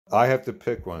I have to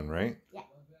pick one, right? Yeah.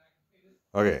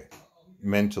 Okay.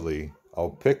 Mentally, I'll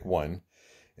pick one,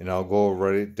 and I'll go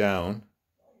write it down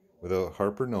without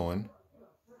Harper knowing.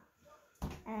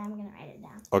 And I'm gonna write it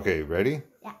down. Okay, ready?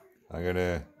 Yeah. I'm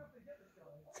gonna.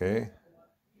 Okay.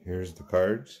 Here's the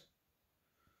cards.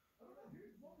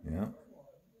 Yeah.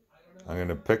 I'm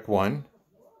gonna pick one,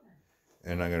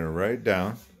 and I'm gonna write it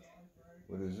down.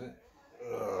 What is it?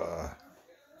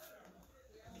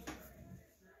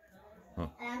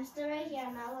 And I'm still right here.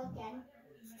 I'm not looking.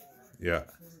 Yeah.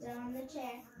 Still on the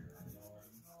chair.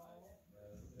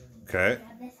 Okay.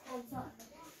 Grab this pencil.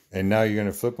 And now you're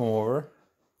gonna flip them over.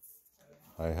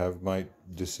 I have my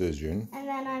decision. And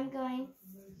then I'm going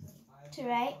to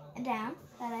write down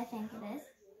that I think it is.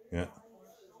 Yeah.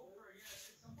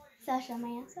 So I'll show my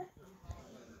answer.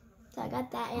 So I got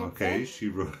that answer. Okay, she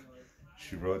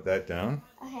wrote that down.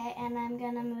 Okay, and I'm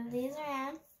gonna move these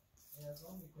around.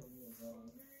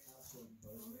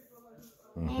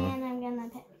 And I'm gonna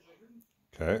pick.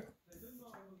 Okay.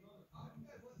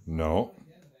 No.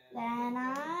 Then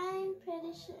I'm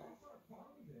pretty sure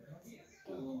it's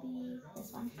gonna be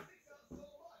this one.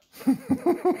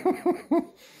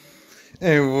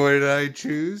 And what did I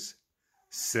choose?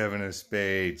 7 of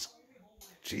spades.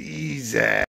 Jesus.